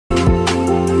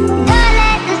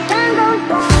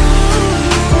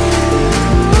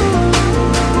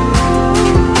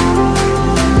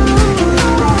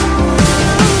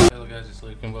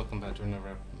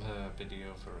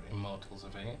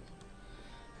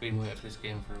Been waiting for this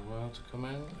game for a while to come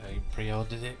out. I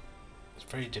pre-ordered it. It's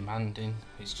very demanding.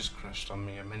 It's just crashed on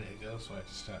me a minute ago, so I had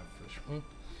to start a fresh one.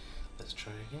 Let's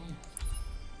try again.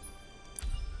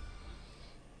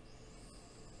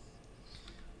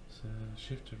 So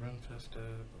shift to run faster.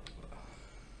 Blah,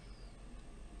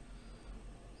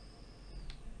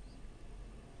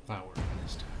 blah. Not working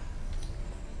this time.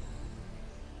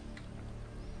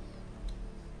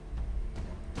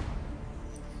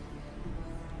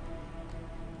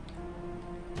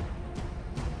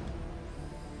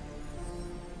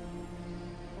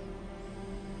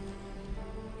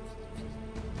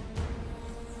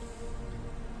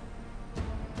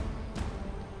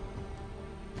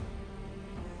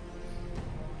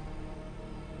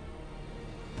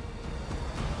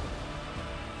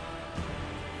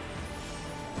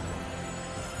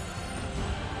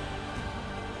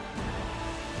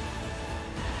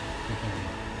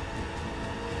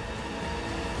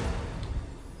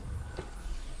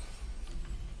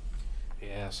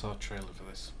 Yeah, I saw a trailer for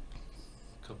this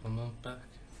a couple of months back,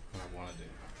 and I wanted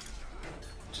it.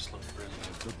 It just looked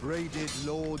brilliant. The braided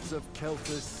lords of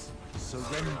Kelthus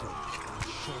surrendered and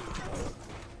showed.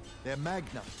 Their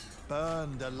magna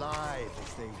burned alive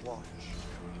as they watched.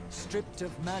 Stripped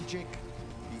of magic,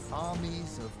 the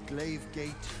armies of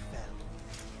Glavegate fell.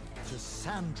 To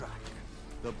Sandrak,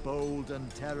 the bold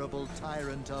and terrible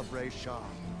tyrant of Reshar.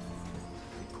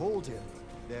 They called him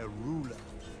their ruler,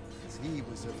 as he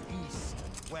was of east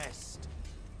and west,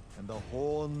 and the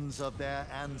horns of their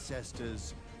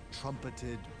ancestors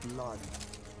trumpeted blood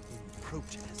in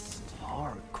protest.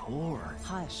 Hardcore.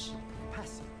 Hush.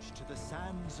 Passage to the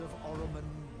sands of Oromon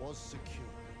was secured.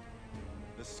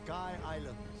 The Sky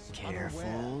Islands, Careful.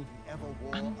 unaware the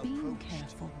Everwar I'm being approached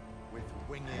careful. with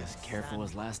winged As careful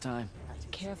as last time.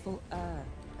 Careful, and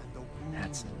the wound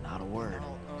That's not a word. in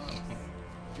our earth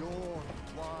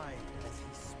yawned wide as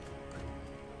he spoke,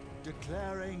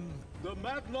 declaring, The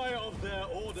Magni of their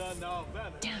order now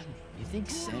vanish. Damn, You think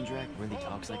Sandrak really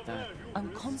talks like that?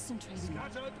 I'm concentrating.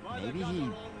 Maybe he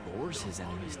bores his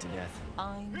enemies to death.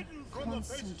 I'm Hidden from the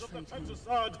faces of the concentrating.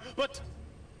 Pentacard, but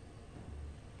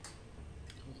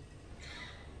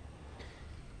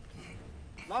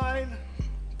Line,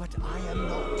 but I am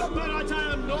not. but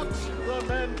I am not the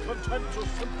men content to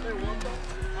simply wonder.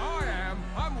 I am.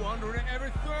 I'm wondering at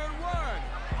every third word.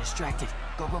 Distracted.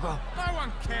 Go, go, go. No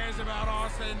one cares about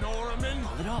us in Norman.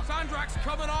 Hold it up. Sandrak's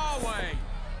coming our way.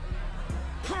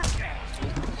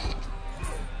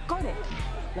 Got it.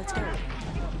 Let's go. Ladies,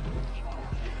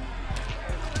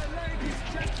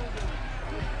 gentlemen,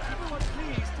 everyone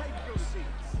please take your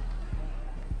seats.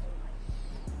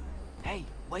 Hey,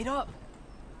 wait up.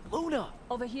 Luna.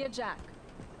 Over here, Jack.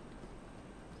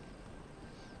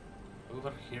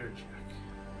 Over here, Jack.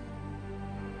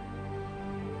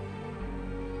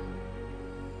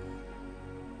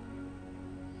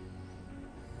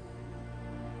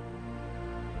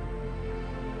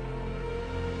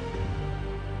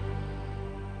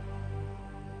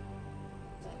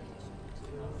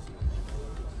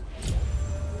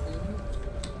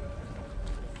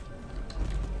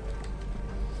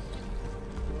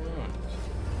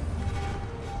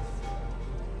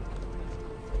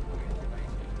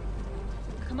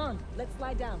 Come on, let's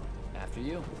slide down. After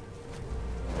you.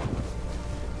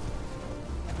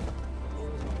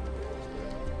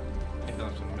 You don't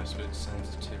have to mess with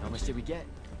sensitivity. How much did we get?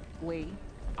 We?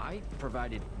 I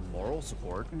provided moral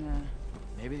support. Nah.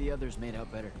 Maybe the others made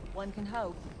out better. One can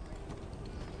hope.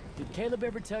 Did Caleb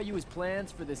ever tell you his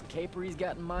plans for this caper he's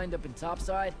got in mind up in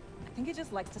Topside? I think he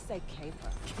just likes to say caper.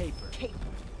 Caper. Caper.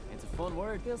 It's a fun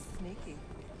word. Feels sneaky.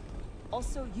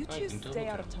 Also, you I two can do stay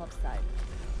out that. of Topside.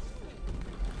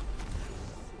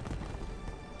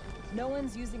 No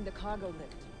one's using the cargo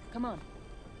lift. Come on.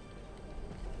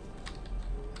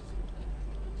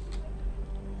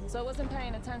 So I wasn't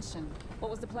paying attention.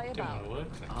 What was the play Didn't about? want to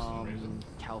work for some reason.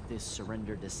 Kalthus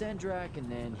surrendered to Sandrak,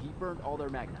 and then he burned all their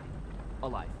Magni.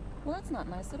 Alive. Well, that's not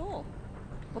nice at all.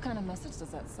 What kind of message does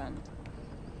that send?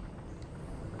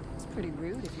 It's pretty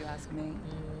rude, if you ask me.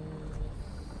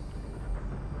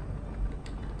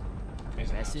 He's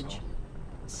an Message? asshole.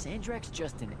 Sandrak's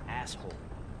just an asshole.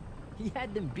 He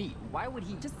had them beat. Why would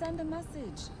he... Just send a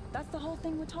message. That's the whole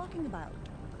thing we're talking about.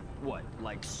 What,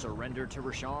 like surrender to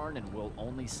Rasharn and we'll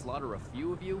only slaughter a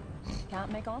few of you?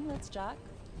 Can't make omelets, Jack.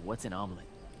 What's an omelet?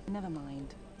 Never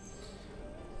mind.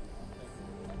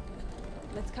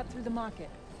 Let's cut through the market.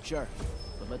 Sure,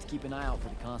 but let's keep an eye out for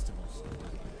the constables.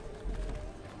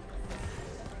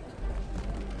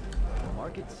 The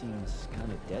market seems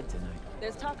kind of dead tonight.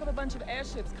 There's talk of a bunch of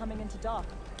airships coming into dock.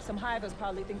 Some hivers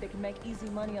probably think they can make easy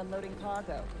money unloading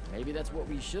cargo. Maybe that's what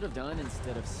we should have done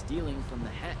instead of stealing from the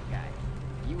hat guy.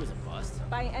 He was a bust.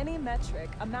 By any metric,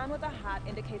 a man with a hat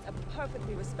indicates a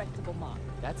perfectly respectable mark.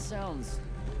 That sounds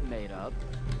made up.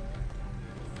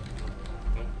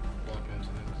 Walk into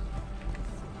this.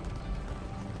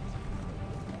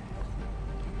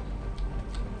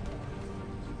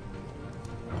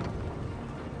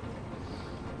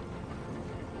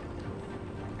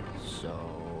 So,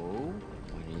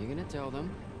 when are you gonna tell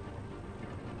them?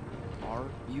 Are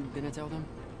you gonna tell them?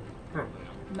 Probably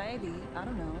not. Maybe, I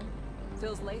don't know.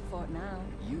 Feels late for it now.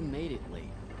 You made it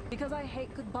late. Because I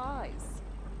hate goodbyes.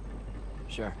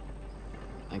 Sure.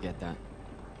 I get that.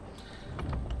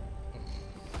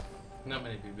 Not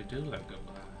many people do let go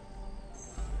by.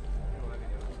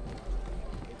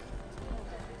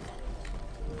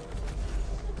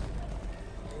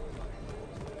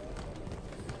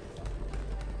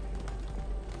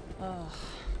 Ugh.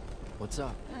 What's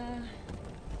up?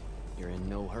 You're in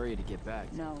no hurry to get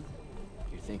back. No.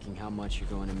 You're thinking how much you're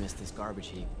going to miss this garbage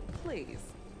heap. Please,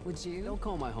 would you? Don't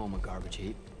call my home a garbage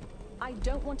heap. I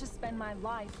don't want to spend my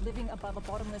life living above a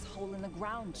bottomless hole in the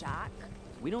ground, Jack.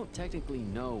 We don't technically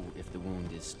know if the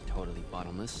wound is totally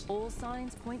bottomless. All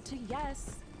signs point to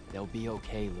yes. They'll be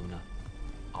okay, Luna.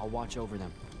 I'll watch over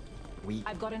them.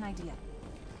 I've got an idea.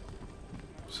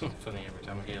 So funny, every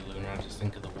time I hear Luna, I just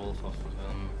think of the wolf off of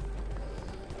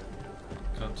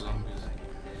God Zombies.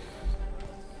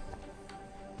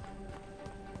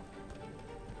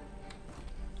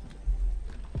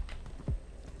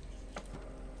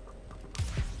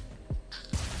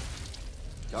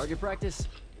 Target practice?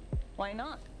 Why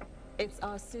not? It's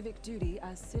our civic duty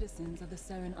as citizens of the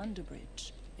Seren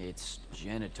Underbridge. It's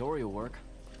janitorial work.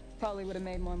 Probably would have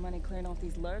made more money clearing off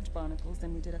these lurge barnacles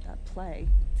than we did at that play.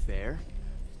 Fair.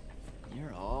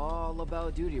 You're all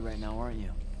about duty right now, aren't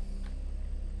you?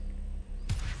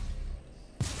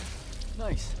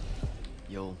 Nice.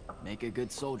 You'll make a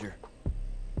good soldier.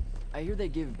 I hear they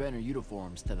give better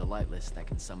uniforms to the lightless that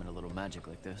can summon a little magic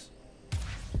like this.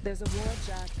 There's a war,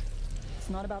 Jack. It's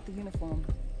not about the uniform.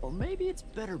 Or maybe it's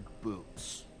better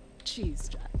boots. Cheese,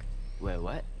 Jack. Wait,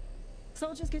 what?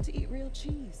 Soldiers get to eat real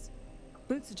cheese.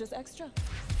 Boots are just extra.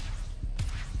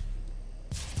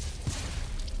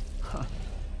 Huh.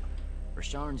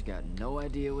 Rasharn's got no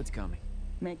idea what's coming.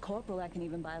 Made corporal, I can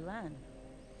even buy land.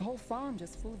 The whole farm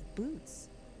just full of boots.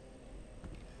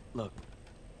 Look,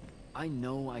 I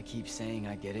know I keep saying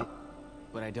I get it,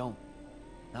 but I don't.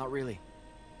 Not really.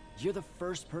 You're the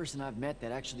first person I've met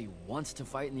that actually wants to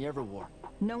fight in the Everwar.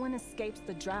 No one escapes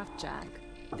the draft, Jack.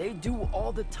 They do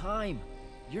all the time.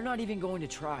 You're not even going to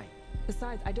try.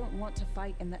 Besides, I don't want to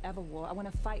fight in the Everwar. I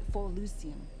want to fight for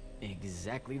Lucian.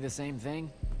 Exactly the same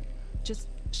thing? Just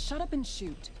shut up and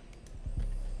shoot.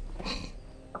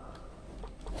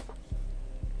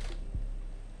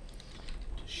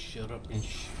 Shut up and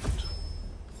shoot.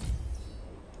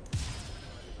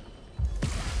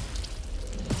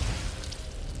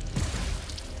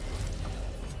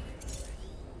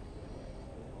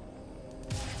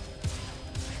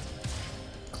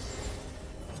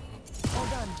 All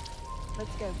done.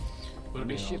 Let's go. When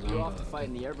they ship you off to fight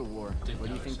in the Everwar, where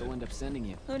do you think they'll end up sending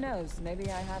you? Who knows? Maybe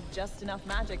I have just enough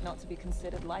magic not to be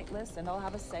considered lightless, and I'll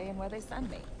have a say in where they send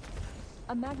me.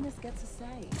 A Magnus gets a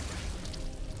say.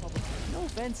 Probably. No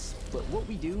offense, but what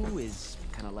we do is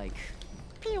kind of like...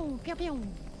 Pew, pew, pew.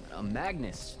 A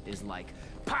Magnus is like...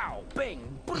 Pow! Bing!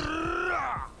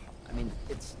 Brrrah! I mean,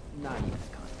 it's not even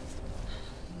a contest.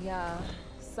 Yeah,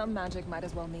 some magic might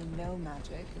as well mean no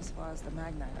magic, as far as the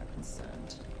Magni are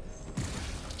concerned.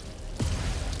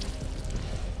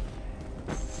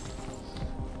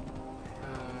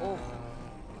 Oh,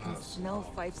 I can smell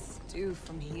Fife stew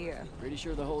from here. Pretty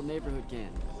sure the whole neighborhood can.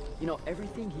 You know,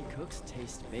 everything he cooks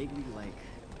tastes vaguely like...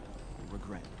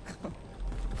 regret.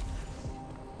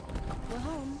 We're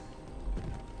home.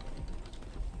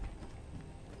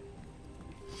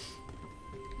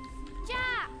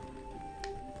 Jack!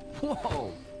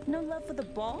 Whoa! No love for the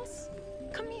boss?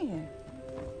 Come here.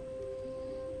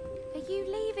 Are you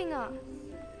leaving us?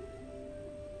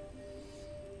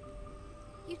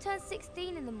 You turned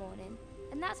 16 in the morning,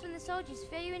 and that's when the soldiers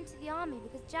throw you into the army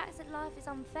because Jack said life is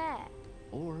unfair.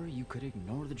 Or you could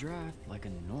ignore the draft like a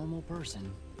normal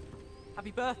person.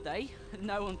 Happy birthday.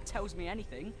 No one tells me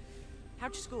anything.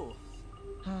 How'd you score?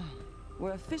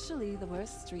 We're officially the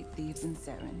worst street thieves in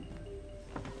Seren.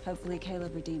 Hopefully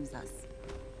Caleb redeems us.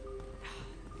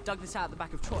 Dug this out the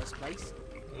back of Troy's place.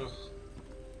 Ugh.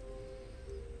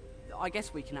 I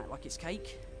guess we can act like it's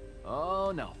cake.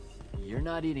 Oh no, you're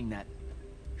not eating that.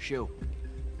 Shoo.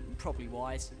 Probably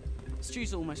wise.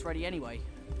 Stew's almost ready anyway.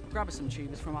 Grab us some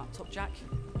tubers from up top, Jack.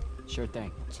 Sure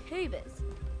thing. Tubers.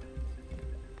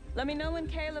 Let me know when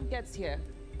Caleb gets here.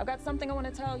 I've got something I want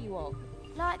to tell you all.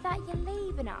 Like that you're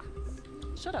leaving us.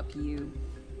 Shut up, you.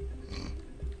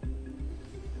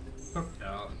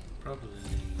 Probably.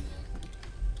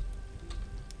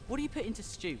 What do you put into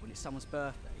stew when it's someone's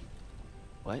birthday?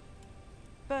 What?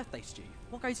 Birthday stew.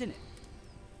 What goes in it?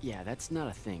 Yeah, that's not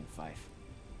a thing, Fife.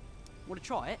 Want to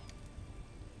try it?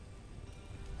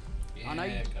 Yeah, I know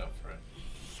you- go for it.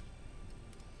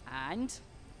 And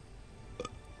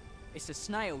it's the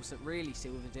snails that really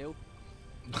seal the deal.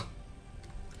 Oh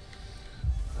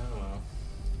well.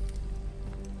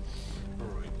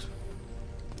 Alright.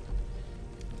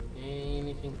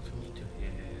 Anything for me to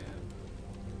have?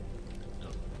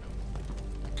 Don't know.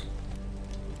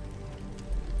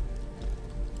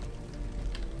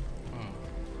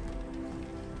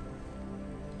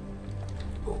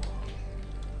 Oh.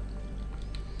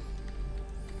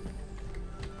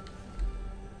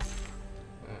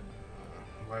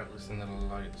 Right, listen to the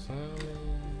lights.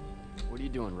 What are you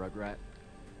doing, Rugrat?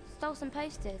 Stole some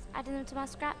posters, added them to my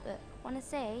scrapbook. Wanna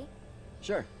see?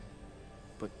 Sure.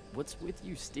 But what's with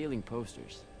you stealing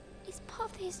posters? It's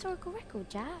part of the historical record,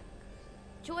 Jack.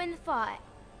 Join the fight.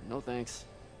 No thanks.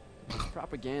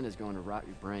 Propaganda's going to rot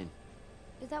your brain.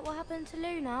 Is that what happened to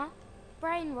Luna?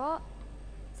 Brain rot?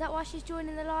 Is that why she's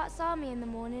joining the Lights Army in the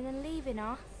morning and leaving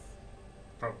us?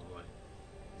 Probably.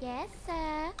 Yes,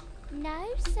 sir. No,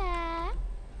 sir.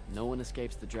 No one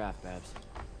escapes the draft, Babs.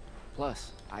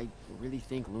 Plus, I really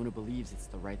think Luna believes it's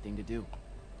the right thing to do.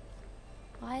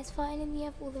 Why is fighting in the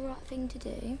Everwall the right thing to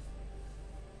do?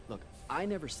 Look, I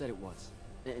never said it was.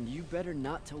 And you better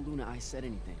not tell Luna I said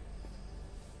anything.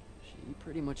 She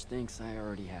pretty much thinks I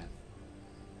already have.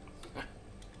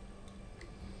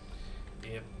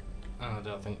 Yep. I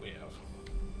don't think we have.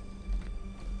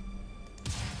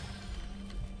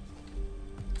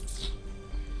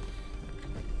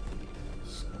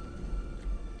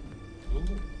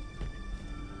 Ooh.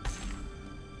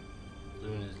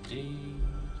 Luna's deed.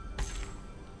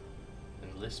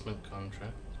 Enlistment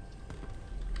contract.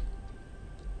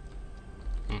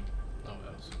 Oh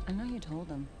else. I know you told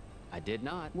him. I did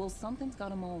not. Well, something's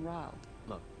got him all riled.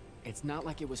 Look, it's not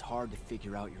like it was hard to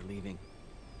figure out you're leaving.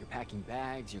 You're packing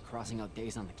bags, you're crossing out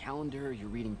days on the calendar, you're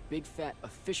reading big fat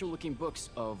official-looking books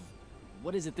of...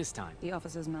 what is it this time? The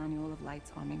Officer's Manual of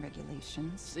Lights Army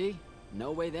Regulations. See?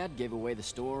 No way that gave away the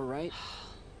store, right?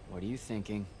 What are you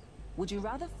thinking? Would you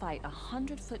rather fight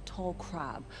 100-foot-tall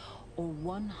crab or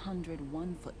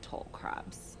 101-foot-tall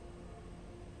crabs?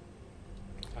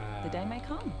 The day may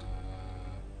come.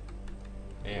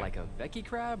 Yeah. Like a Becky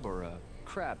crab or a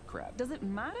crab crab? Does it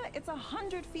matter? It's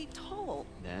 100 feet tall.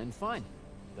 Then fine.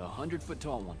 The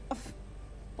 100-foot-tall one.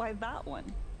 Why that one?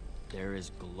 There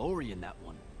is glory in that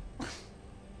one.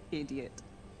 Idiot.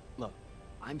 Look,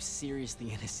 I'm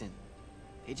seriously innocent.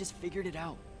 They just figured it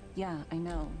out. Yeah, I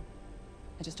know.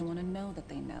 I just don't want to know that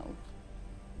they know.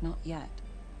 Not yet.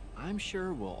 I'm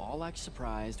sure we'll all act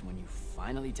surprised when you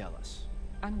finally tell us.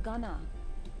 I'm gonna.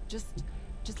 Just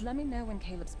let me know when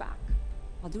Caleb's back.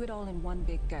 I'll do it all in one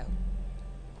big go.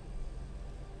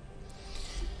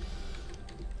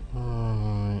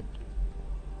 Alright.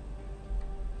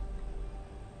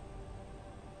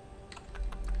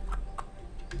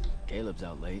 Caleb's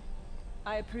out late.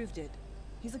 I approved it.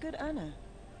 He's a good earner.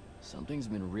 Something's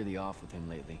been really off with him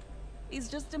lately. He's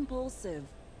just impulsive.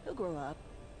 He'll grow up.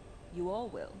 You all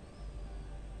will.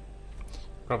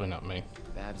 Probably not me.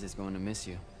 Babs is going to miss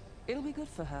you. It'll be good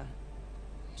for her.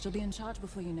 She'll be in charge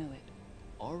before you know it.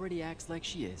 Already acts like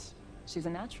she is. She's a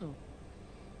natural.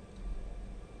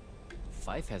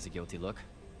 Fife has a guilty look.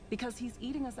 Because he's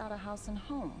eating us out of house and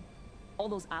home. All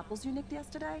those apples you nicked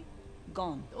yesterday?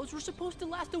 Gone. Those were supposed to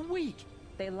last a week.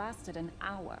 They lasted an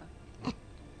hour.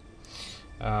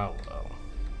 Oh well.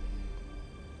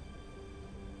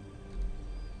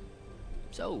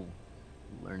 So,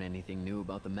 learn anything new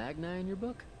about the Magni in your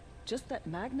book? Just that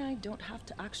Magni don't have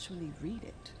to actually read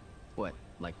it. What,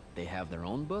 like they have their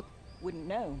own book? Wouldn't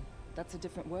know. That's a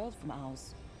different world from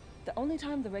ours. The only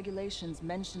time the regulations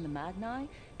mention the Magni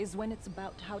is when it's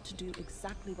about how to do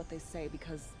exactly what they say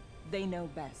because they know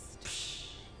best.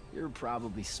 Psh, you're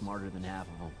probably smarter than half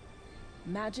of them.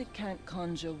 Magic can't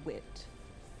conjure wit.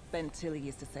 Ben Tilly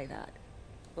used to say that.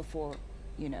 Before,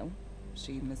 you know,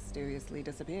 she mysteriously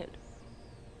disappeared.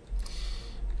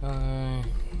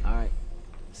 Alright,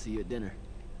 see you at dinner.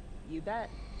 You bet.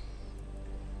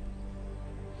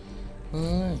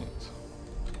 Alright.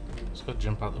 Let's go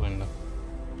jump out the window.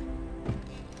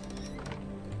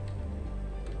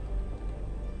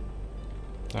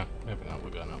 Ah, maybe not, we're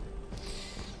going up.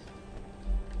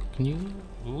 Can you...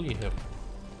 Ooh, you have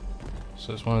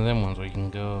So it's one of them ones where you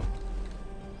can go.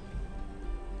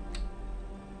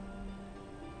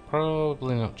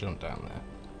 Probably not jump down there.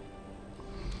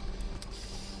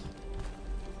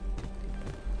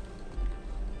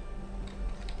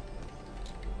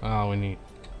 Oh, we need...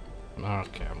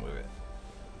 Okay, I'm with it.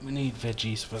 We need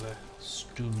veggies for the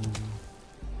stew.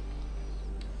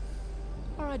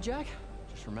 Alright, Jack.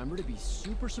 Just remember to be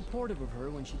super supportive of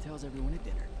her when she tells everyone at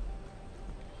dinner.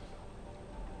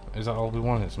 Is that all we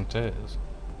wanted? Some taters?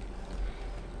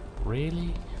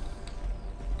 Really?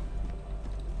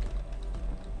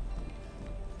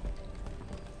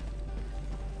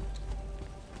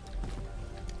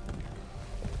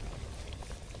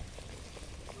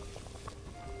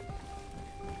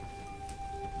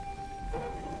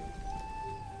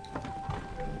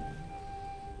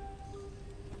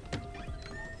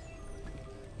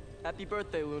 Happy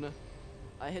birthday, Luna.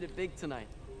 I hit it big tonight.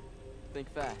 Think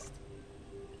fast.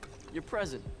 Your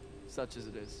present, such as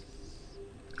it is.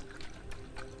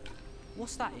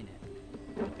 What's that in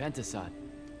it? Pentasod.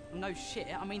 No shit,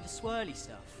 I mean the swirly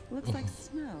stuff. Looks like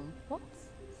snow. What's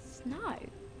snow?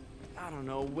 I don't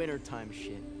know, wintertime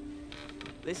shit.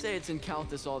 They say it's in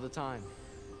Countess all the time.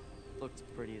 Looked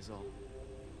pretty as all.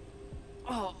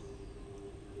 Oh,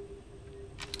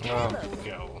 Oh,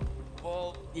 go.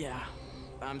 well, yeah.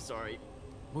 I'm sorry.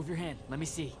 Move your hand. Let me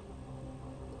see.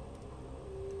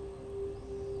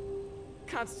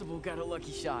 Constable got a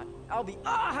lucky shot. I'll be...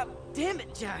 Ah! Damn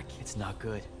it, Jack! It's not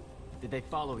good. Did they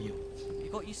follow you? You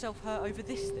got yourself hurt over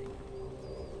this thing?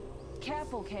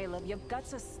 Careful, Caleb. Your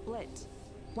guts are split.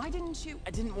 Why didn't you...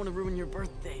 I didn't want to ruin your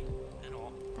birthday at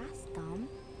all. That's dumb.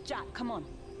 Jack, come on.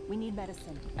 We need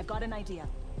medicine. I've got an idea.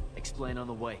 Explain on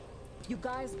the way. You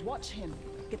guys watch him.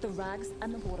 Get the rags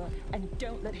and the water, and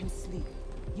don't let him sleep.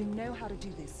 You know how to do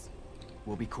this.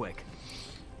 We'll be quick.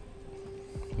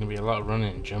 Gonna be a lot of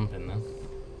running and jumping then.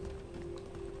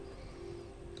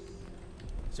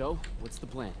 So, what's the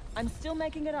plan? I'm still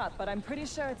making it up, but I'm pretty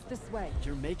sure it's this way.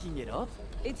 You're making it up?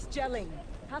 It's gelling.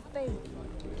 Have faith.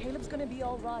 Caleb's gonna be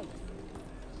all right.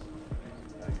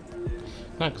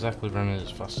 Not exactly running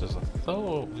as fast as I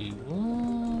thought we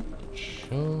would.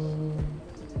 Sure.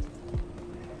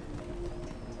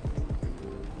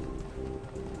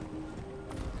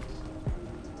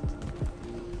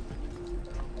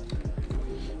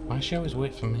 Why does she always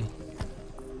wait for me?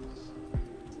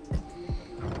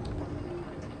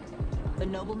 The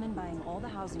nobleman buying all the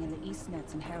housing in the East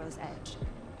Nets and Harrow's Edge.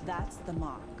 That's the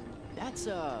mark. That's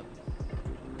the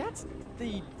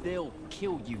they'll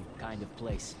kill you kind of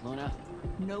place, Luna.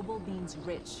 Noble means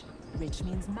rich. Rich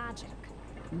means magic.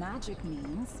 Magic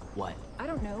means... What? I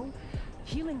don't know.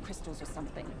 Healing crystals or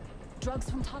something. Drugs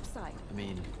from topside. I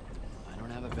mean, I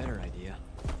don't have a better idea.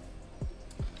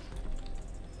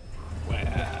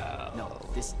 Well... No,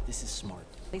 this is smart.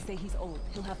 They say he's old.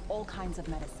 He'll have all kinds of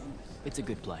medicine. It's a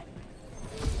good play.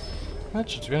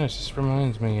 Actually, to be honest, this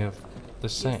reminds me of the You're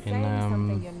set saying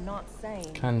something in, you're not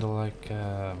saying. kind of like,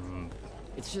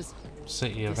 It's just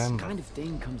City of this Ember. kind of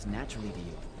thing comes naturally to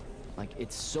you. Like,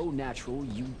 it's so natural,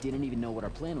 you didn't even know what our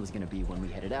plan was gonna be when we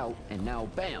headed out, and now,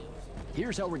 bam!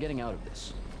 Here's how we're getting out of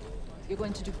this. You're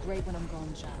going to do great when I'm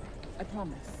gone, Jack. I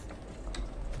promise.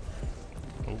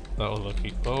 Oh, that was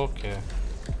lucky. Okay.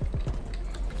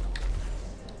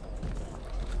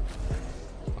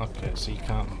 Okay, so you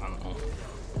can't mantle.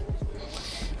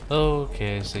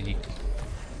 Okay, so you...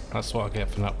 That's what I get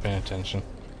for not paying attention.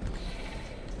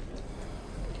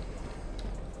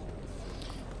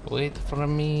 Wait for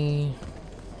me.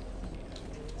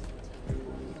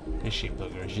 Is she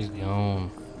bugger? She's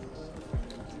gone.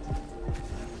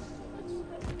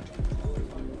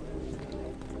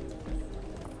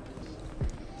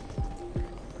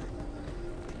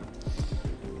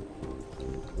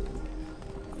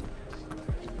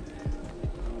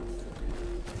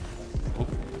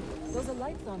 Those are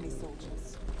light zombie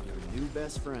soldiers. Your new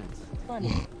best friends.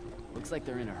 Funny. Looks like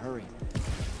they're in a hurry.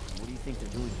 What do you think they're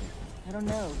doing here? I don't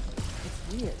know.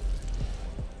 It's weird.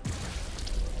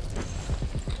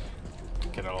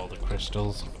 Get all the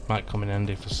crystals. Might come in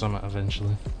handy for Summit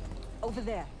eventually. Over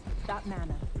there. That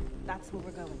manor. That's where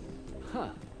we're going. Huh.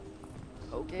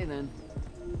 Okay then.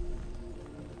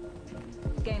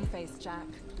 Game face, Jack.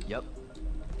 Yep.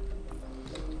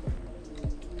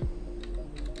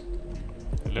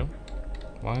 Hello?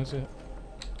 Why is it?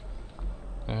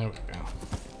 There we go.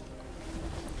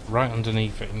 Right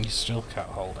underneath it and you still can't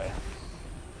hold it.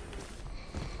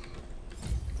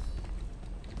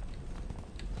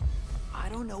 I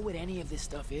don't know what any of this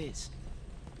stuff is.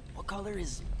 What color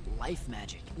is life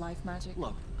magic? Life magic.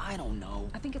 Look, I don't know.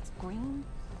 I think it's green.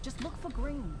 Just look for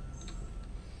green.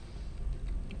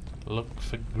 Look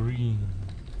for green.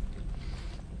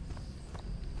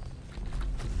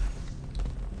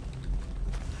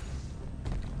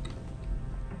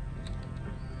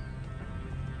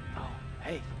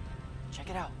 Hey, check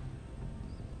it out.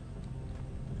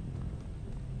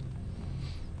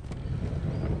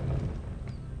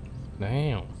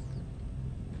 Damn.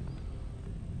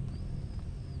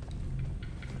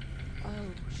 Oh,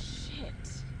 shit.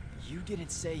 You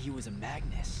didn't say he was a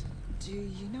Magnus. Do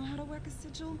you know how to work a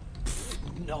sigil?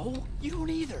 No, you don't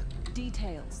either.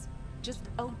 Details. Just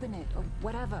open it, or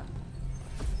whatever.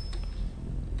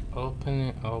 Open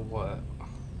it or what?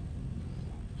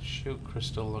 Shoot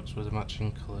crystal locks with a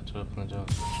matching colour to open the door.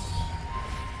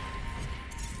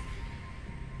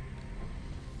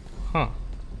 Huh.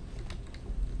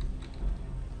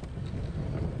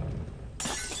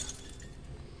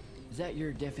 Is that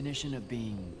your definition of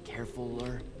being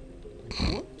carefuler?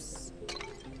 Whoops.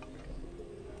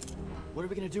 What are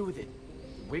we gonna do with it?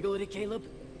 Wiggle it at Caleb?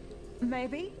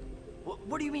 Maybe?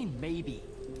 What do you mean, maybe?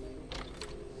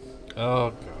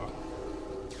 Oh god.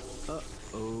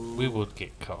 Uh-oh. We would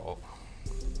get caught.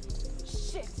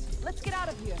 Shit! Let's get out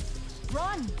of here!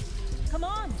 Run! Come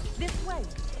on! This way!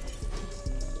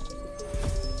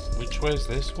 Which way is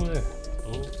this way?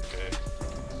 Okay.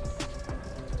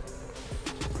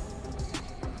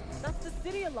 That's the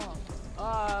city alarm.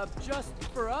 Just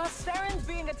for us? Saren's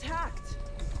being attacked!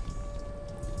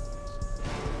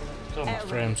 Thought my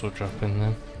frames were dropping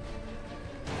then.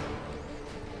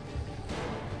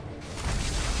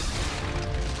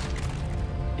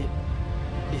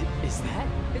 Is that?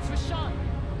 It's Rashawn.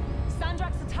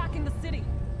 Sandrak's attacking the city.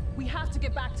 We have to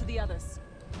get back to the others.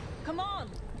 Come on!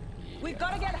 We've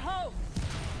got to get home!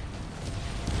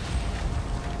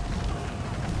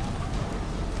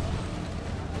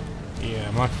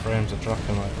 Yeah, my frames are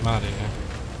dropping like mad here.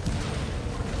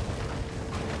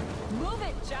 Move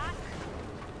it, Jack!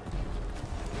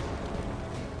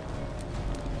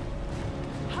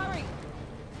 Hurry!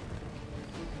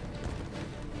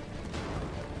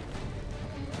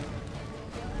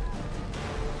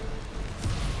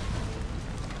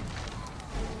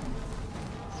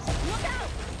 Look out!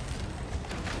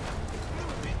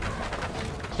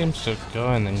 Seems to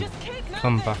go and then Just keep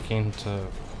come moving. back into.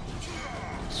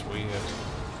 It's weird.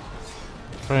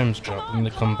 Frames drop and they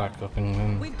come back up and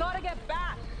then. We've got to get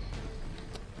back!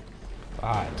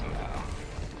 I don't know.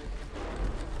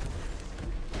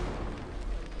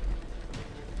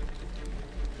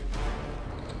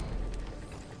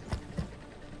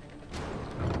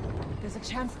 There's a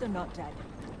chance they're not dead.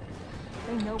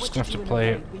 They know Just what gonna have to to do in play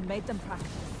a it. raid. We made them practice.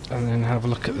 And then have a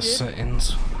look at the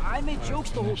settings. I made jokes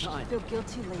the whole time. Feel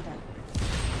guilty later.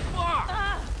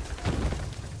 Ah!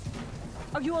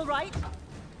 Are you all right?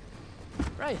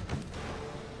 Right.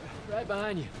 Right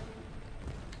behind you.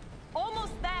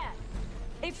 Almost there.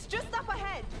 It's just up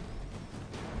ahead.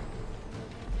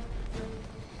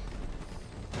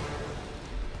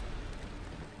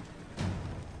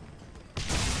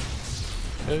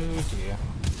 Oh dear.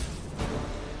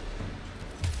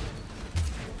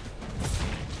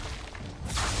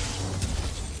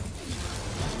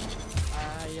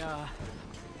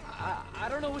 I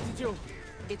don't know what to do.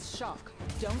 It's shock.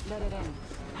 Don't let it in.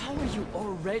 How are you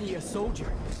already a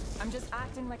soldier? I'm just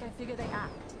acting like I figure they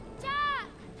act. Jack!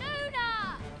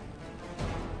 Luna!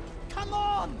 Come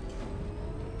on!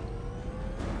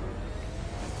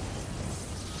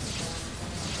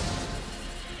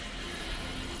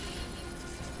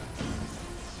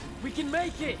 We can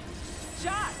make it!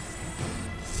 Jack!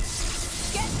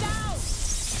 Get down!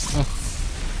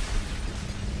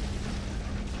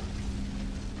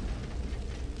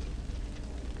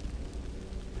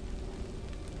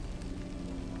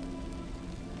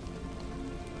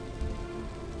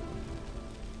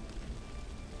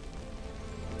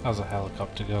 As a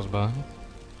helicopter goes by.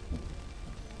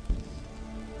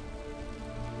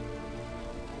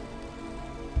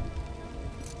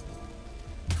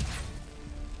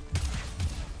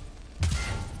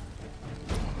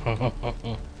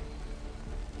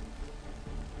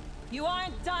 You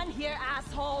aren't done here,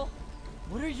 asshole!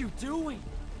 What are you doing?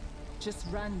 Just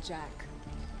run, Jack.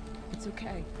 It's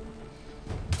okay.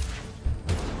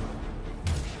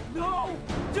 No!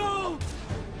 Don't!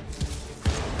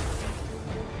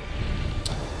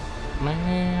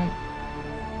 Man.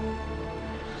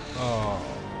 Oh.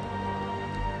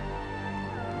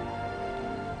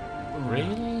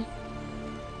 Really?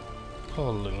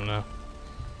 Poor Luna.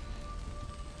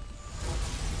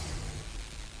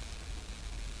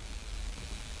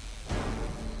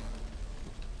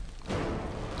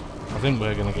 I think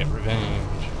we're gonna get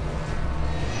revenge.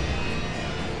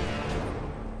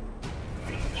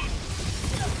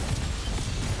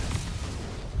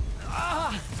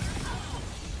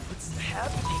 What's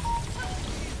happening?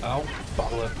 Oh,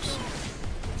 bollocks.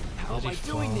 How am I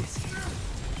doing this?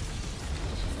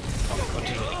 Oh, I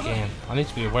did it Again, I need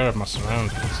to be aware of my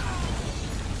surroundings.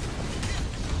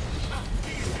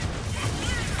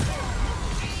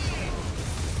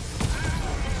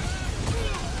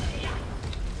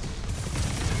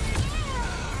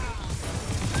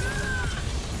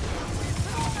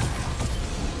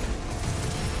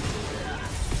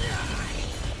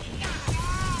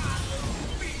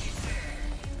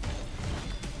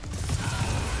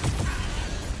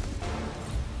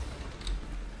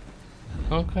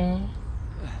 Okay.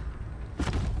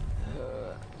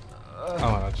 Oh,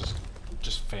 I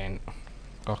just faint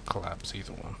or collapse,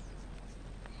 either one.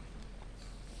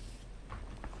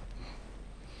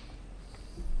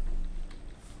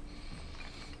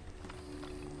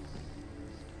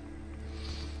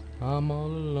 I'm all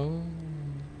alone.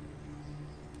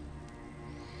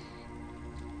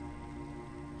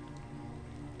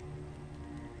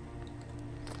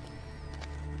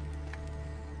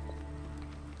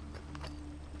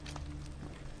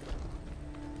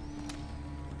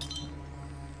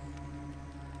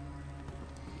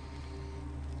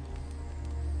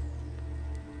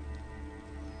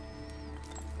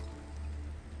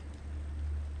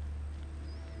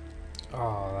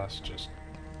 Oh, that's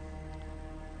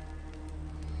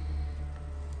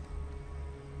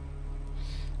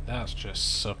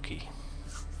just sucky.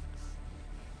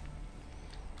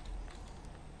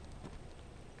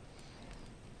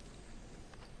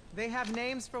 They have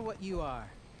names for what you are.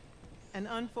 An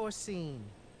unforeseen,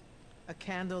 a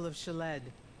candle of Shaled,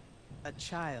 a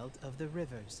child of the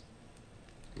rivers.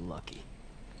 Lucky.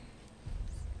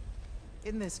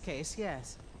 In this case,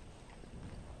 yes.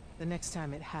 The next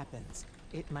time it happens,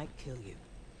 it might kill you.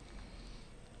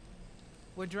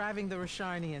 We're driving the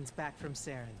Rasharnians back from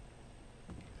Saren.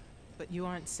 But you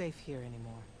aren't safe here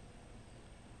anymore.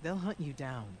 They'll hunt you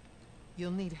down.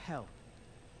 You'll need help.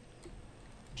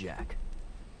 Jack.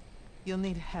 You'll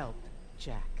need help,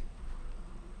 Jack.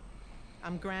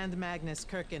 I'm Grand Magnus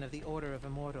Kirkin of the Order of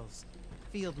Immortals,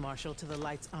 Field Marshal to the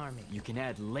Light's Army. You can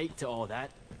add late to all that.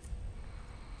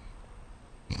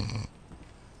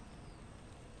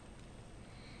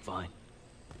 Fine.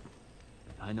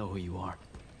 I know who you are.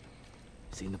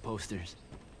 Seen the posters.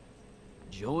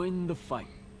 Join the fight.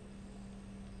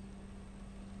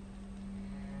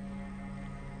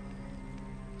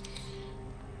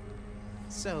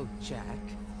 So, Jack,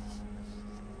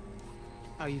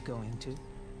 are you going to?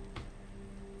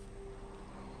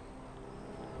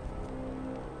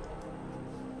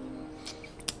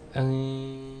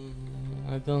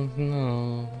 I don't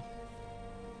know.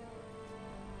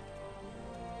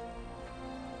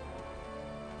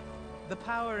 The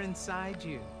power inside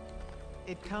you,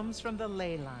 it comes from the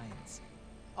ley lines.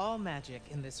 All magic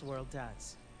in this world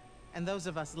does. And those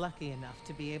of us lucky enough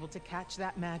to be able to catch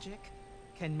that magic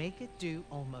can make it do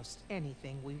almost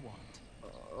anything we want.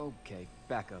 Okay,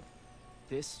 back up.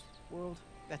 This world?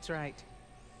 That's right.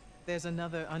 There's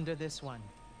another under this one.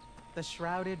 The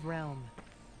Shrouded Realm.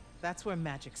 That's where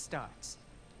magic starts.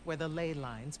 Where the ley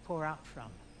lines pour out from.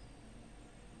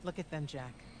 Look at them,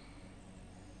 Jack.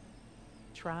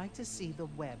 Try to see the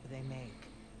web they make.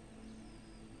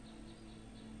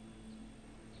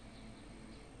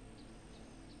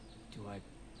 Do I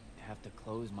have to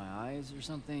close my eyes or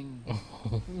something?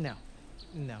 No.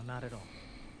 No, not at all.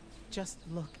 Just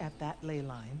look at that ley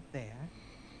line there,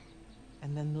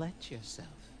 and then let yourself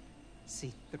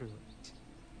see through it.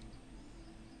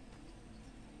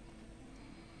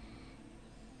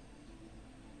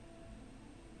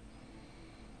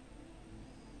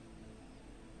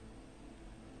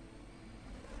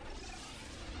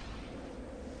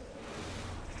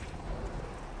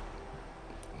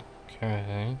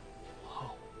 Okay.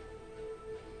 Whoa.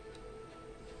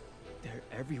 They're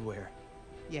everywhere.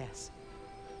 Yes.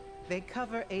 They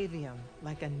cover Aveum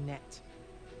like a net,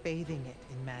 bathing it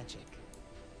in magic.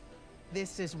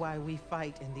 This is why we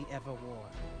fight in the Everwar.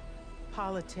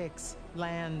 Politics,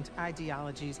 land,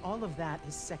 ideologies, all of that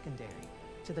is secondary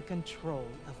to the control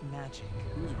of magic.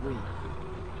 Who's we?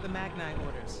 The Magni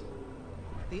orders.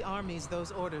 The armies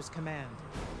those orders command.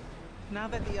 Now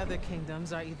that the other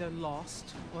kingdoms are either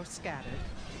lost or scattered,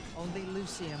 only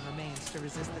Lucium remains to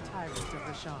resist the tyrant of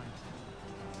Rasharn.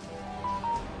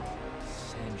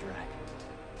 Sandrak.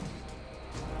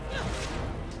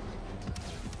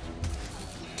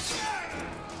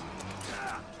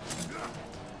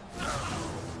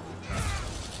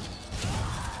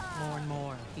 More and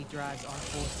more, he drives our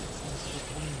forces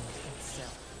into the wind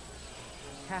itself,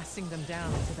 casting them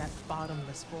down into that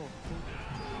bottomless void,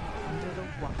 under the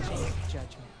watching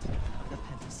judgment of the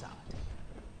Pentasod.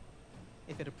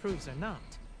 If it approves or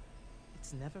not,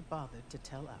 it's never bothered to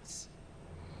tell us.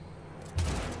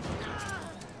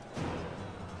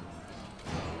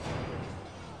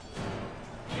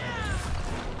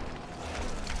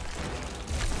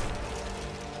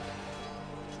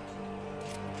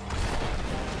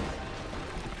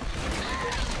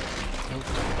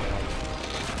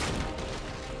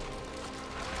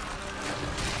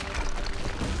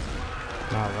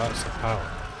 that's the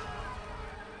power.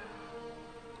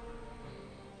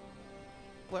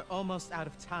 We're almost out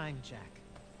of time, Jack.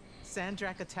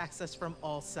 Sandrak attacks us from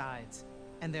all sides,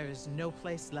 and there is no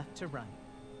place left to run.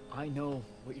 I know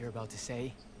what you're about to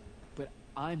say, but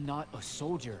I'm not a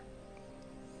soldier.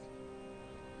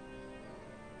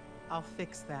 I'll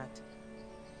fix that.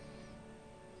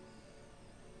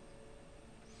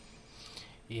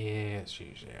 Yeah, it's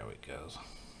usually how it goes.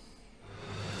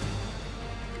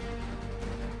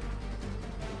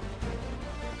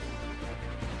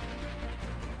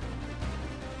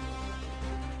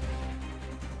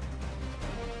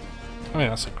 I mean,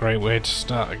 that's a great way to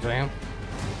start a game.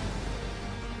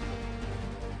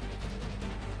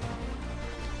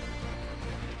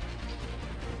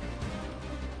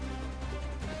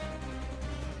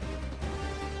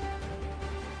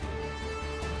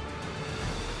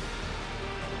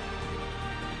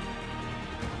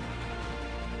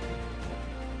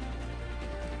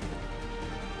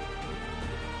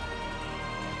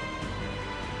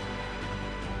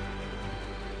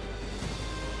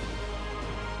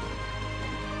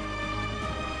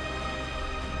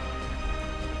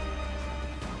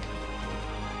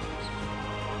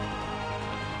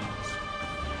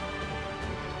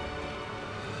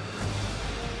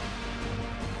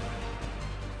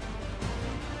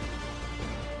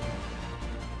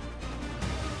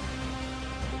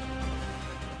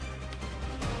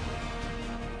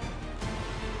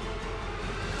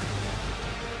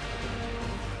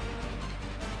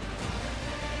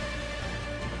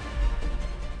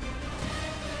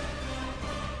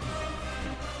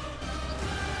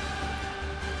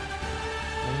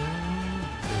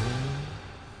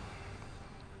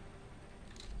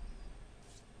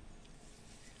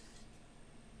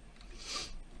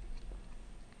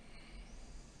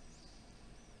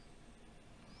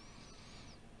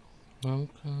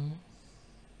 Okay.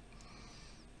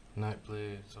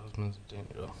 Nightblades, Osmonds of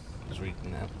Danger. Just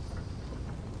reading that.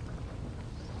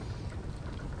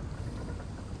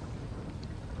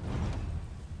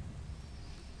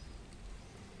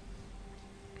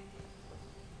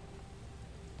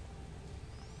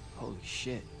 Holy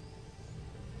shit.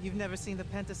 You've never seen the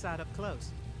Pentaside up close.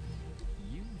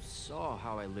 You saw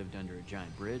how I lived under a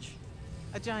giant bridge.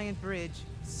 A giant bridge,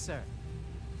 sir.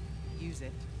 Use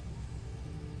it.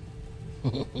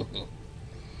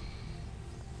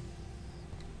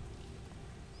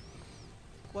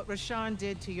 What Rasharn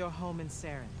did to your home in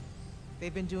Saren,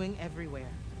 they've been doing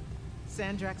everywhere.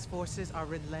 Sandrak's forces are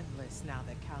relentless now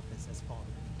that Kalthus has fallen.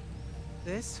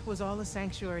 This was all a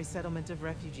sanctuary settlement of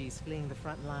refugees fleeing the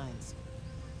front lines,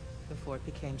 before it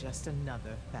became just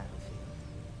another battlefield.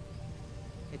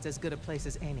 It's as good a place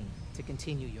as any to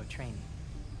continue your training.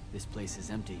 This place is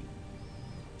empty.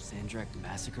 Sandrak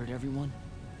massacred everyone?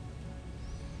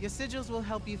 Your sigils will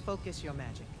help you focus your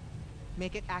magic.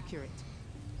 Make it accurate.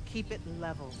 Keep it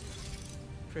level.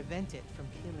 Prevent it from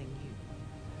killing you.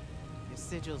 Your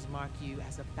sigils mark you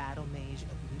as a battle mage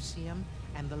of Lucium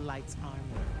and the Light's army.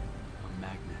 A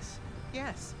Magnus.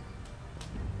 Yes.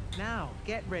 Now,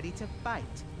 get ready to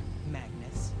fight,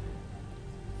 Magnus.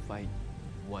 Fight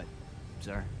what,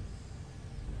 sir?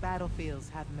 Battlefields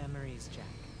have memories, Jack.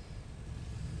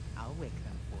 I'll wake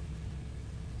them for you.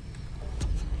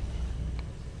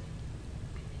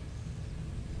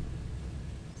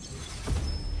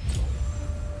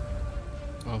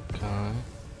 Okay.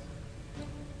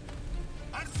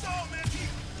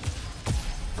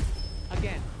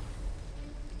 Again.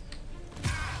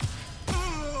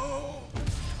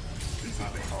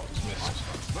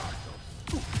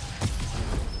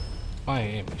 My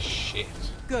aim is shit.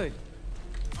 Good.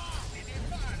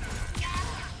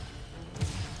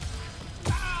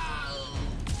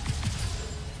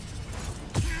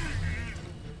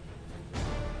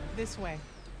 This way.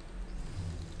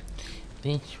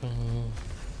 This way.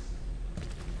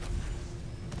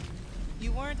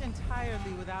 You weren't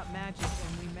entirely without magic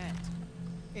when we met.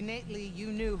 Innately, you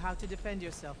knew how to defend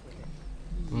yourself with it.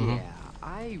 Yeah,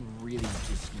 I really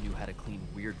just knew how to clean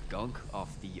weird gunk off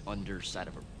the underside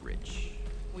of a bridge.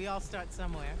 We all start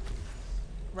somewhere.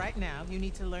 Right now, you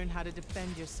need to learn how to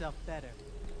defend yourself better.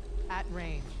 At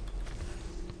range.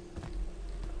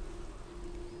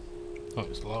 Oh,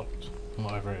 it's locked.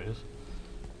 Whatever it is.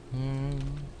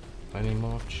 Any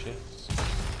more chests?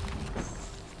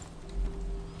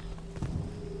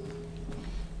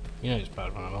 You know it's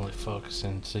bad when I'm only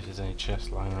focusing to see if there's any chests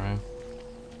lying around.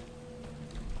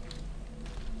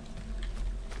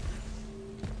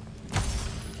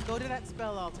 Go to that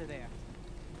spell altar there.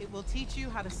 It will teach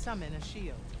you how to summon a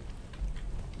shield.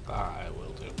 I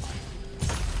will do.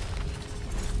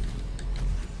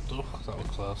 Oh, that was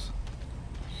close.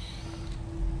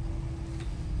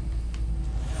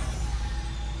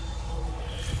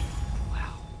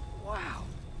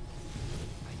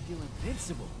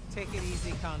 invincible. Take it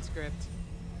easy, conscript.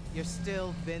 You're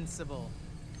still vincible.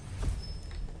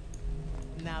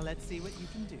 Now let's see what you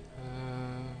can do.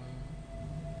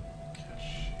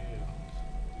 Shield.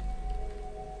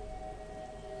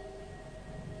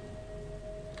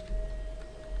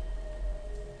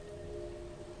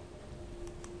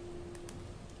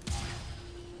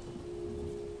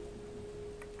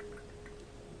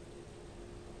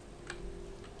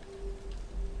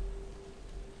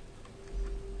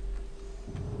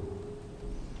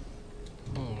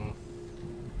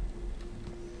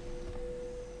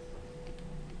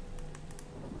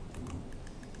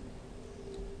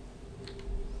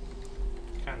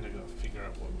 Kinda gotta figure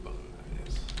out what button that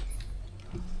is.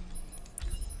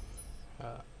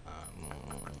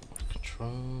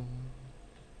 Control.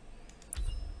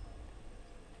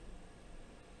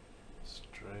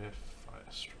 Strafe,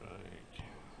 fire strike.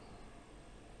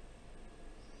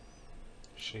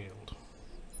 Shield.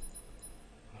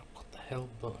 What the hell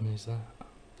button is that?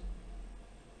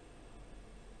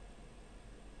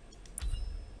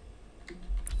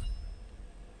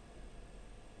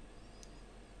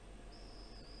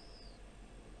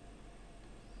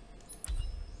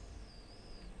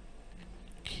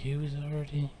 Q is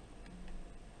already.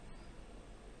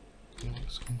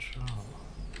 Use control.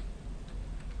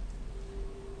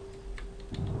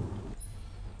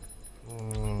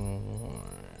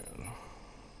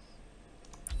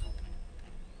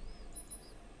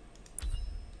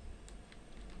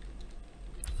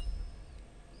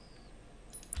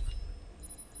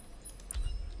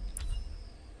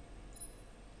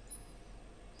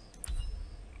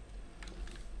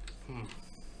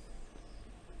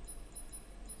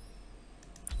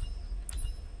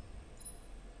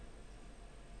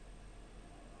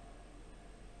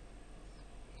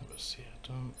 Let's see, I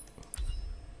don't.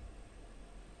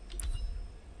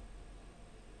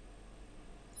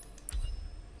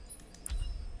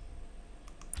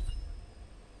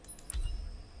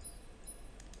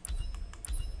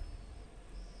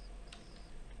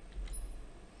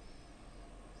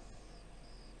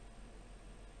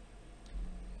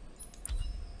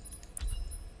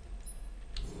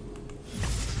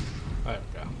 There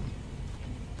we go.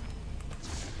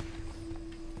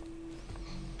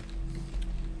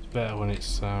 It's better when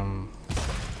it's I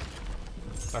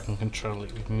can control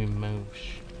it with my mouse.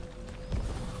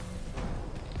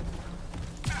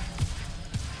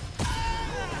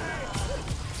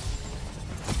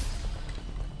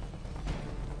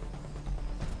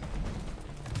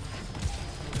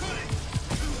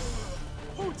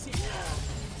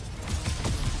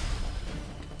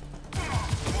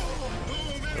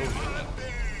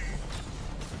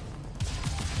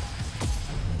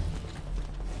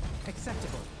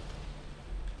 Acceptable.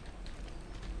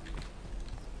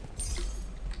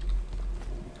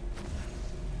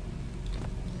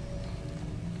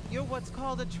 You're what's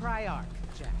called a Triarch,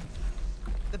 Jack.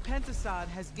 The Pentasod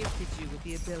has gifted you with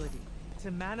the ability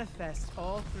to manifest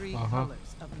all three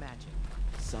colors of magic.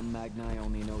 Some Magni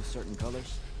only know certain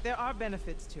colors? There are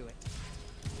benefits to it.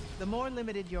 The more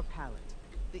limited your palette,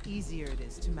 the easier it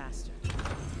is to master.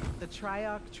 The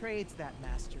Triarch trades that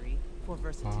mastery for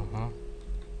versatility.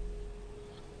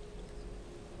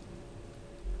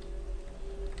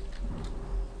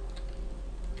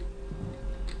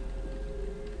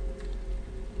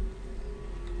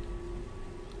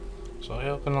 So I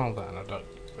open all that and I don't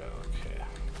really care.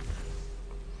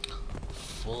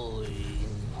 Fully.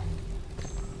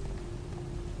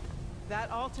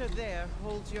 That altar there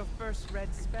holds your first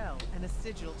red spell and a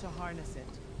sigil to harness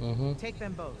it. Take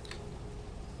them both.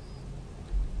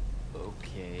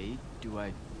 Okay, do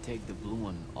I take the blue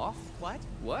one off? What?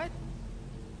 What?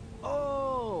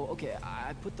 Oh, okay,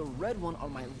 I put the red one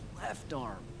on my left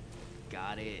arm.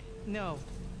 Got it. No.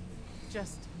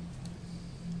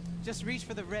 Just reach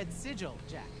for the red sigil,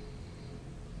 Jack.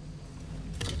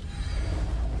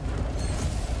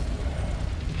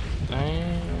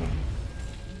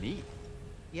 Neat.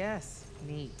 Yes,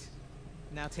 neat.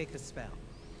 Now take the spell.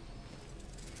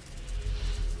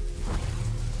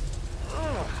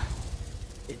 Ugh.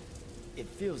 It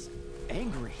feels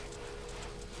angry.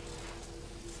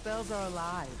 Spells are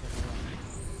alive.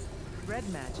 Red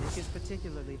magic is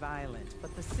particularly violent,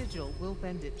 but the sigil will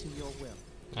bend it to your will.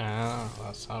 Ah,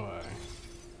 that's how I.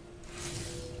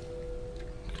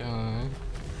 Okay.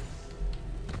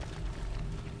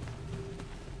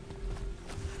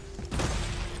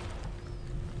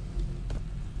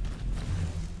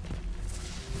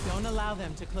 Don't allow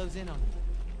them to close in on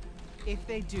you. If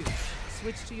they do,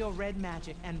 switch to your red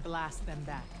magic and blast them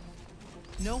back.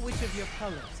 Know which of your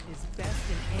colors is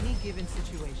best in any given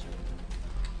situation.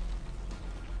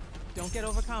 Don't get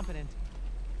overconfident.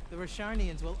 The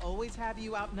Rasharnians will always have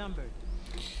you outnumbered.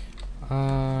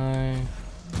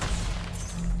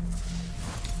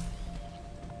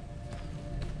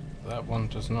 That one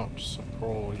does not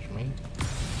surprise me.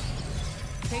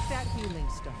 Take that healing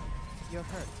stone. You're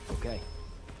hurt. Okay.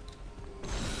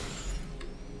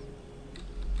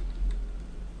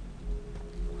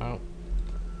 Ow.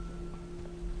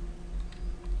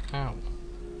 Ow.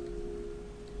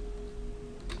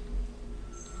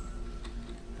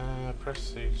 Press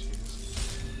C to use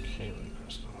healing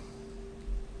crystal.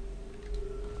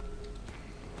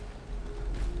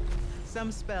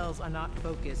 Some spells are not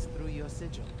focused through your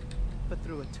sigil, but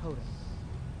through a totem.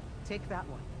 Take that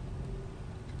one.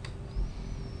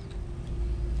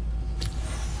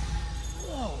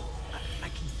 Whoa! I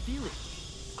can feel it.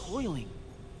 Coiling.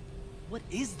 What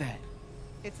is that?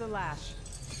 It's a lash.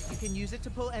 You can use it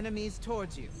to pull enemies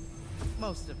towards you.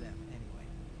 Most of them, anyway.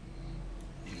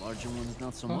 The larger ones,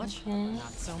 not so much?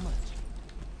 Not so much.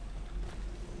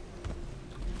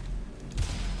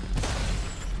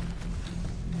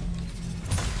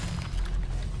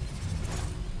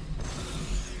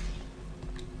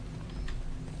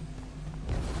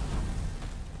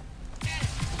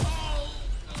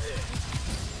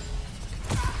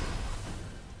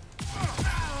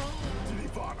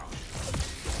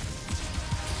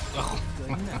 Good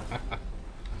enough.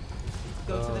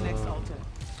 Go to the next altar.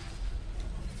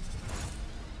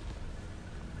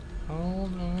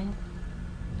 Hold on.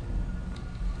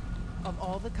 Of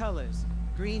all the colors,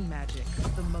 green magic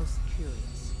is the most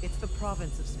curious. It's the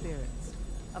province of spirits,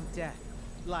 of death,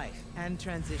 life, and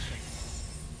transition.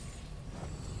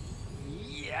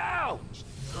 Ouch!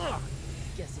 Ugh.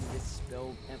 Guessing this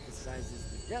spell emphasizes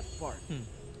the death part.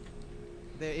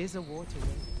 There is a war to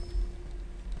win.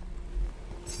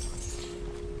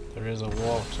 There is a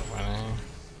war to win, eh?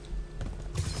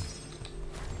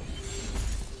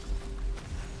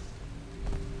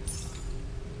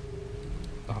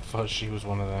 I thought she was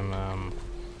one of them,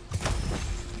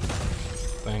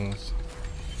 things.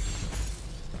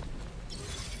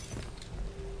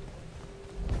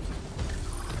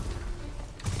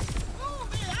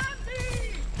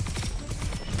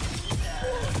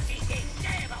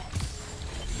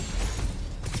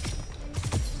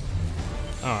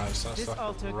 Alright, so that's This like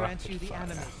altar a grants you rapid the fire.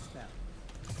 animate spell.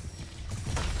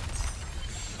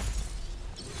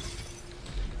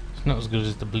 It's not as good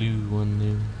as the blue one,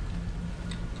 though.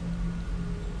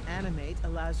 Animate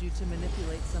allows you to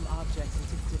manipulate some objects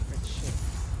into different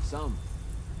shapes. Some.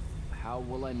 How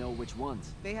will I know which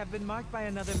ones? They have been marked by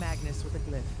another Magnus with a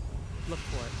glyph. Look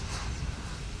for it.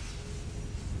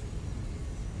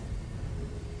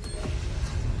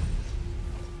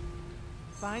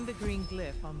 Find the green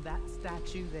glyph on that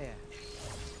statue there.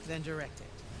 Then direct it.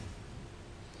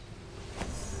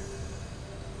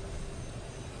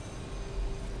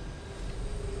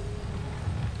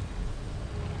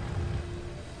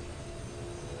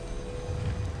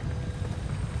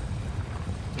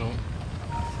 Oh.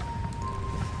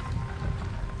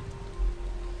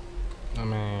 I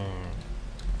mean,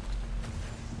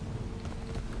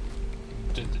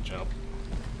 did the job.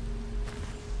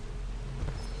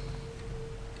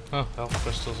 Oh, health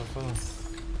crystals are full.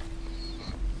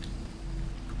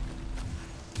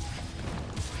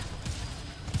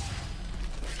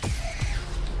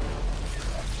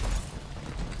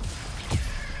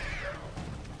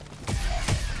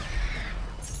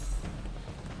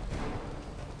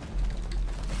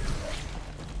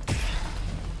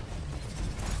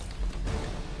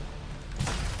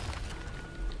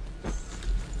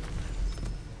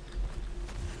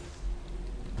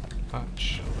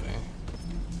 Actually,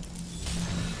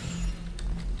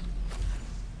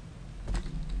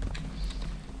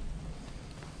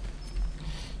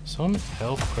 so many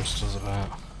health crystals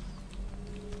about.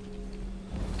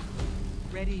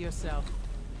 Ready yourself.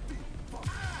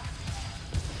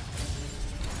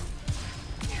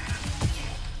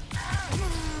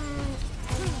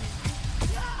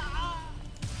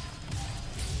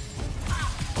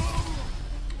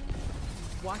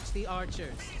 Watch the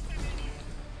archers.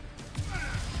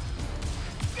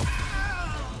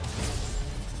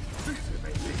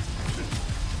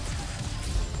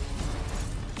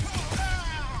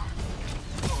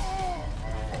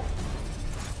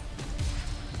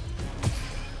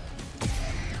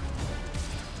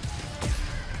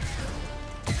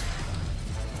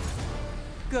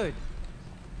 Good.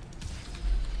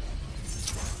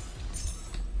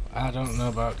 I don't know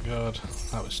about good.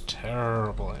 That was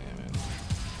terrible aiming.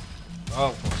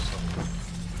 Oh, what's up?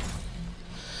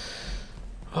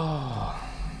 Oh.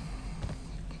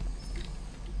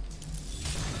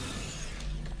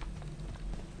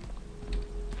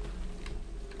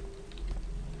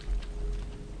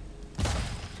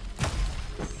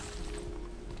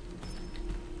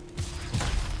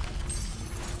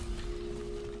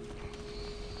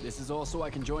 This is all so I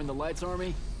can join the Lights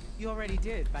Army? You already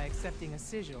did by accepting a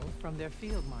sigil from their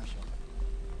field marshal.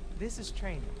 This is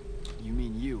training. You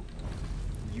mean you?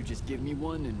 You just give me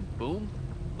one and boom?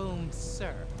 Boom,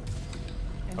 sir.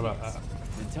 And How about yes, that?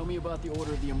 Then tell me about the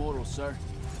Order of the Immortals, sir.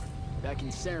 Back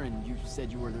in Saren, you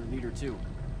said you were their leader too.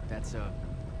 That's, are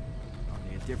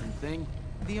they a different thing?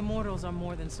 the Immortals are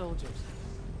more than soldiers.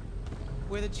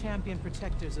 We're the champion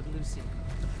protectors of Lucy.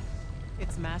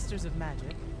 It's masters of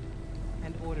magic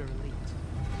and Order elite.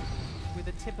 We're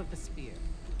the tip of the spear.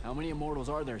 How many Immortals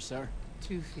are there, sir?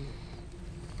 Too few.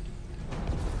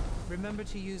 Remember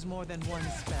to use more than one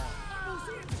spell.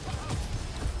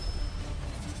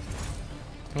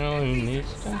 No, who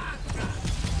needs to?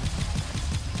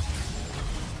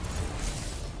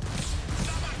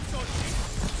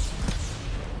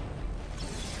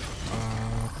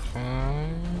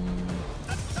 Okay.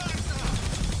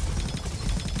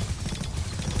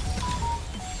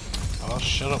 Oh,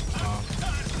 shut up, Tom.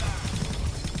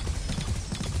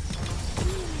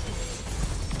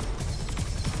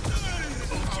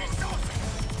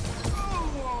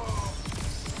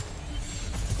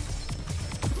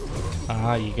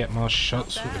 Ah, you get more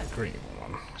shots with the green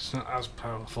one. It's not as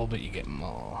powerful, but you get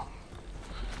more.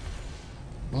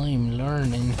 I'm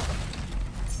learning.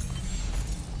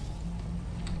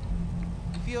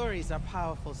 Furies are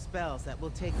powerful spells that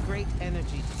will take great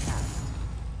energy to cast.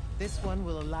 This one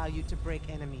will allow you to break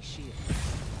enemy shields.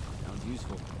 Sounds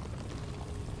useful.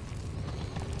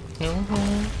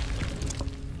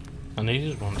 I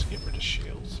needed one to get rid of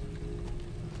shields.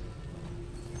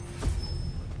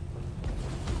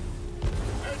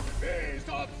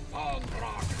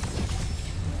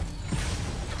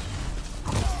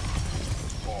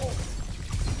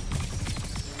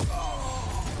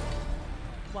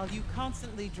 While you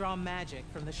constantly draw magic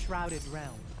from the Shrouded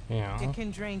Realm, Yeah. it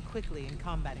can drain quickly in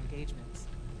combat engagements.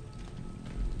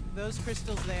 Those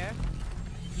crystals there,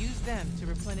 use them to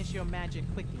replenish your magic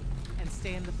quickly and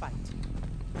stay in the fight.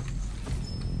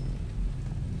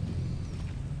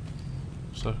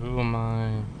 So who am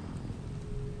I?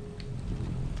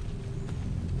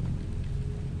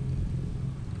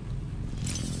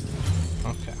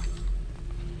 Okay.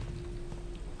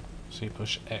 So you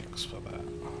push X for that.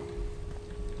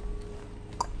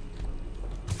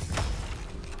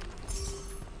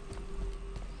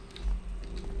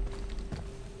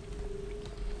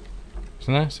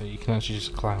 So nice, so you can actually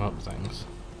just climb up things.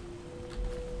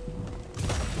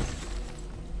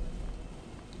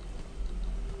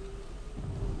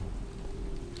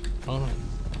 Alright.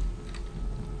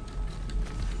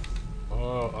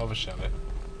 Oh, overshadow.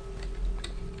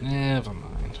 Never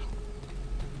mind.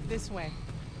 This way.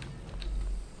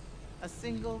 A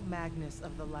single Magnus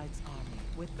of the Light's army,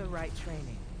 with the right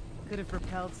training, could have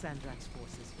repelled Sandrak's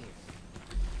forces here.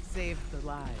 Saved the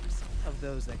lives of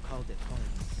those that called it home.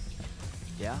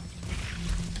 Yeah?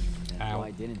 And Ow.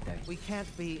 why didn't they? We can't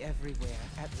be everywhere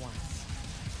at once.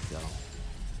 So,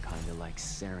 kinda like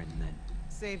Saren then.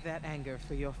 Save that anger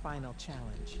for your final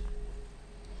challenge.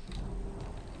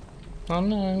 I'm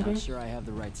not angry. Not sure I have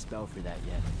the right spell for that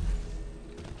yet.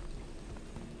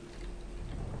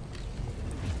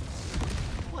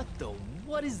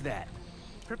 What is that?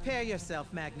 Prepare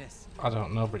yourself, Magnus. I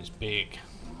don't know, but it's big.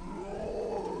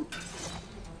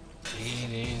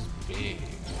 It is big.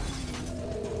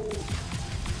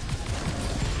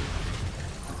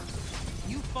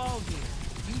 You fall here,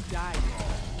 you die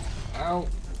here. Ow.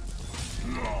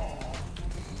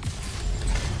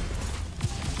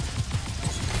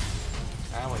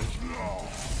 Owie.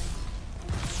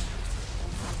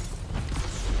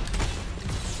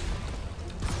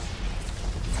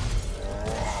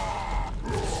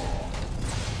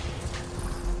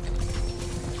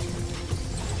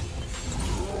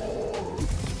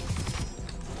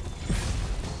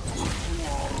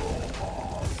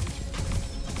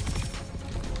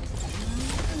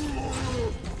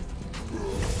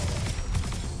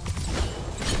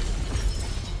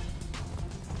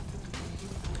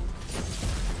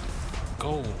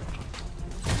 Gold.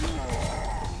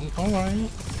 Alright.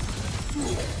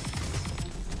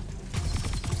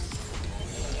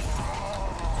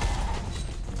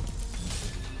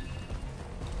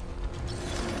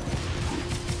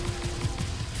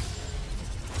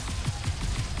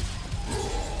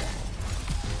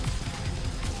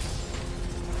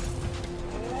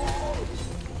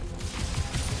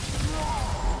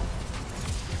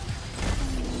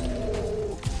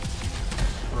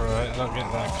 Right, I don't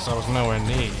get that because I was nowhere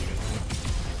near you.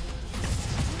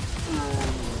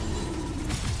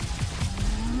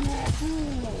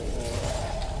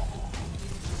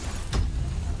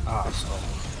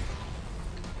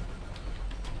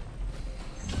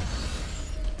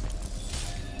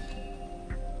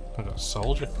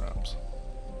 soldier, perhaps.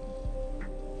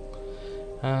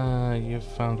 You've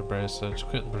found a bracelet.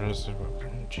 Quit the bracelet,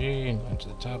 G, and go into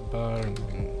the tab bar, and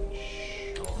then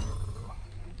sure.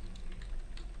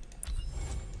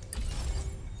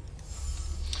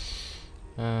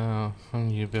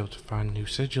 And you'll be able to find new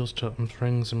sigils, totems,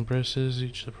 rings, and braces.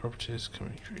 Each of the properties can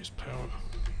increase power.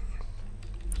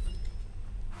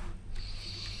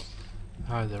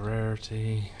 Hide the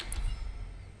rarity.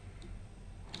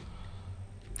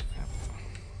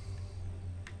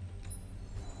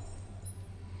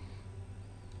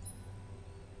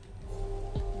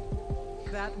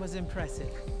 That was impressive.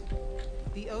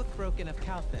 The Oathbroken of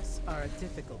Kalthus are a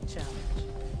difficult challenge.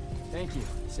 Thank you,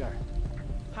 sir.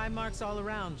 High marks all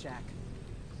around, Jack.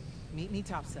 Meet me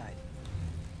topside.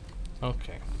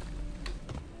 Okay.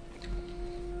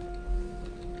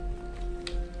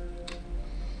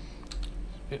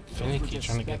 Bit finicky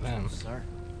trying to get them. Sir.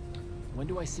 When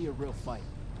do I see a real fight?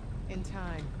 In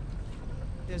time.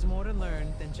 There's more to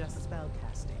learn than just spell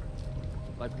casting.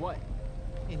 Like what?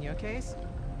 In your case,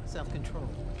 self-control.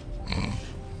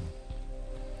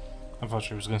 I thought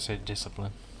she was going to say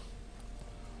discipline.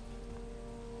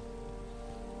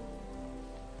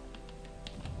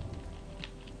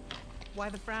 Why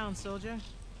the frown, soldier?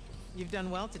 You've done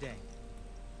well today.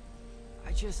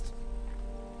 I guess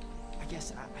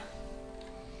I...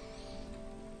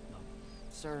 Look,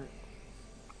 sir,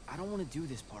 I don't want to do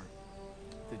this part.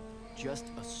 The just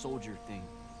a soldier thing.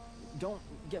 Don't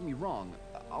get me wrong,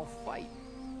 I'll fight.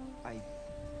 I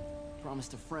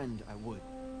promised a friend I would.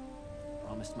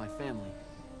 Promised my family.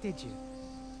 Did you?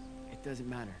 It doesn't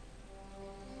matter.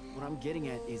 What I'm getting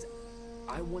at is,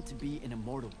 I want to be an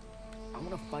immortal. I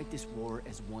want to fight this war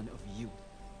as one of you.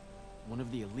 One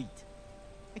of the elite.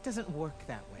 It doesn't work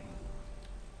that way.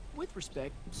 With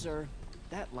respect, sir,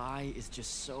 that lie is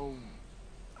just so...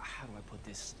 How do I put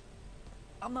this?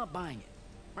 I'm not buying it.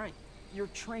 Right? You're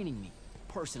training me,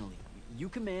 personally. You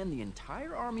command the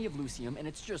entire army of Lucium, and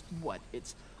it's just what?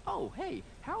 It's, oh, hey,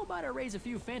 how about I raise a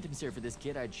few phantoms here for this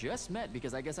kid I just met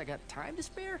because I guess I got time to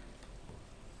spare?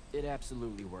 It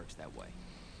absolutely works that way.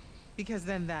 Because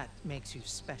then that makes you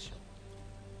special.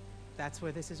 That's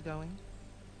where this is going?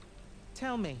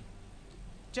 Tell me,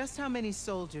 just how many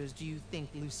soldiers do you think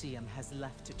Lucium has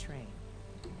left to train?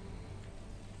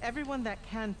 Everyone that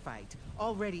can fight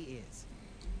already is,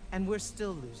 and we're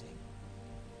still losing.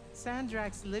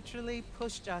 Sandrax literally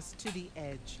pushed us to the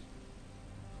edge.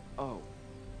 Oh,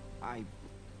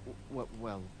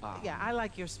 Yeah, I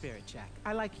like your spirit, Jack.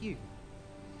 I like you.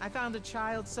 I found a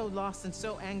child so lost and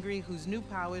so angry whose new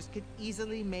powers could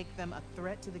easily make them a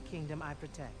threat to the kingdom I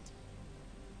protect.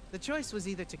 The choice was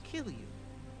either to kill you,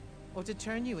 or to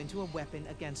turn you into a weapon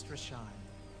against Rasharn.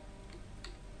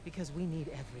 Because we need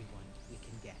everyone we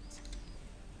can get.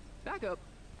 Back up.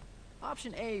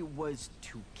 Option A was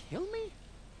to kill me?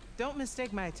 Don't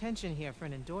mistake my attention here for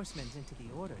an endorsement into the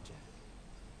Order, Jack.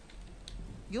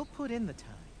 You'll put in the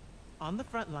time, on the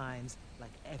front lines,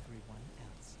 like everyone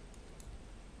else.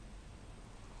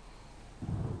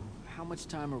 How much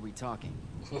time are we talking?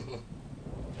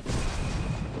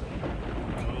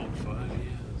 Oh, 5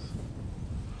 years.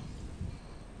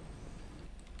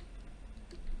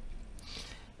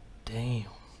 Damn.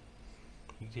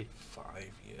 You did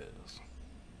 5 years.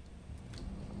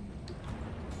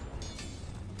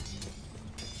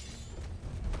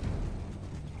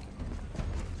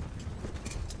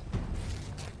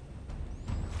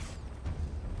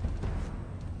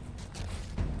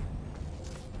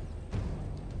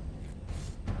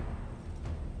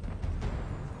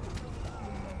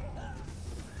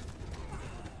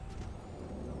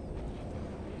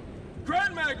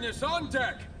 Grand Magnus on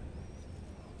deck!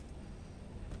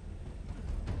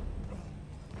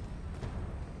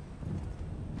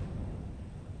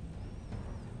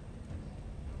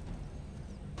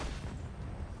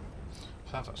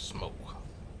 Have a smoke.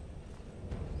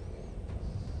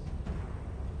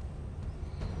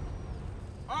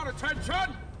 On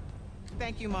attention!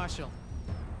 Thank you, Marshal.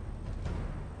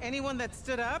 Anyone that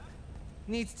stood up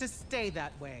needs to stay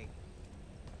that way.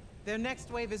 Their next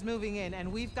wave is moving in,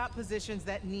 and we've got positions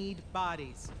that need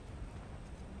bodies.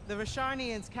 The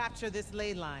Rasharnians capture this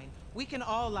ley line. We can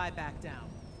all lie back down.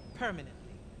 Permanently.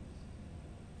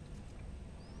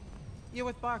 You're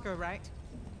with Barker, right?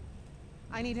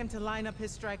 I need him to line up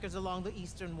his strikers along the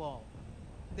eastern wall.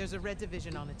 There's a red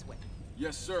division on its way.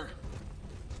 Yes, sir.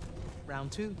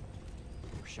 Round 2.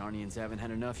 Rasharnians haven't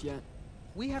had enough yet?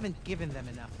 We haven't given them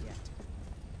enough yet.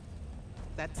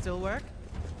 That still work?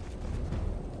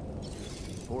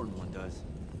 The important one does.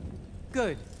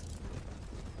 Good.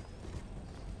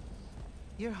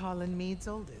 You're Holland Mead's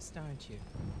oldest, aren't you?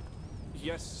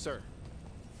 Yes, sir.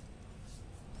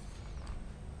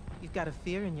 You've got a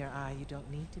fear in your eye you don't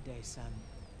need today, son.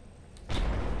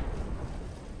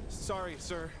 Sorry,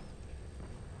 sir.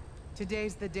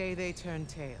 Today's the day they turn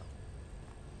tail.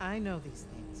 I know these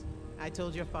things. I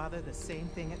told your father the same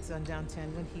thing at Sundown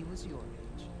 10 when he was your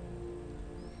age.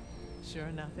 Sure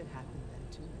enough, it happened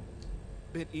then too.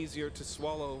 Bit easier to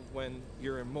swallow when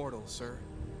you're immortal, sir.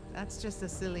 That's just a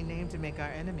silly name to make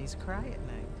our enemies cry at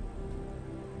night.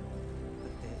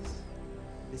 But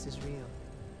this is real.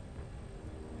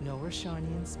 No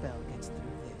Rashanian spell gets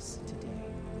through this today.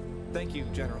 Thank you,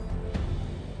 General.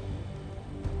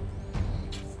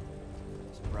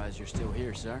 Surprised you're still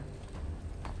here, sir.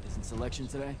 Isn't selection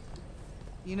today?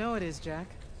 You know it is, Jack.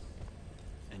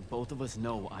 And both of us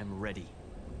know I'm ready.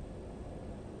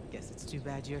 Guess it's too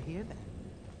bad you're here then.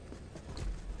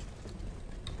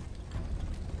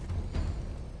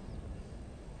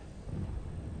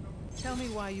 Tell me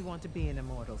why you want to be an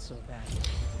immortal so badly.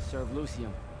 Serve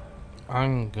Lucium.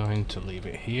 I'm going to leave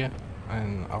it here,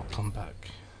 and I'll come back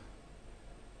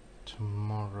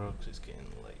tomorrow because it's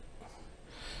getting late.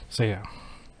 So yeah,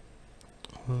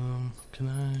 can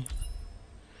I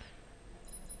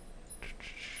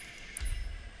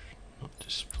not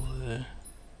display?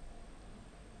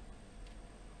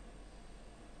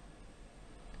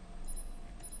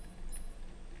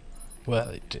 Well,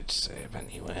 it did save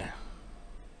anyway.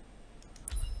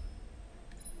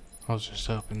 I was just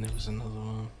hoping there was another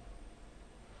one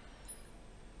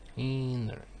in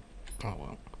there. Oh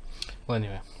well. Well,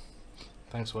 anyway,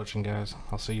 thanks for watching, guys.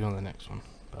 I'll see you on the next one.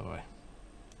 Bye bye.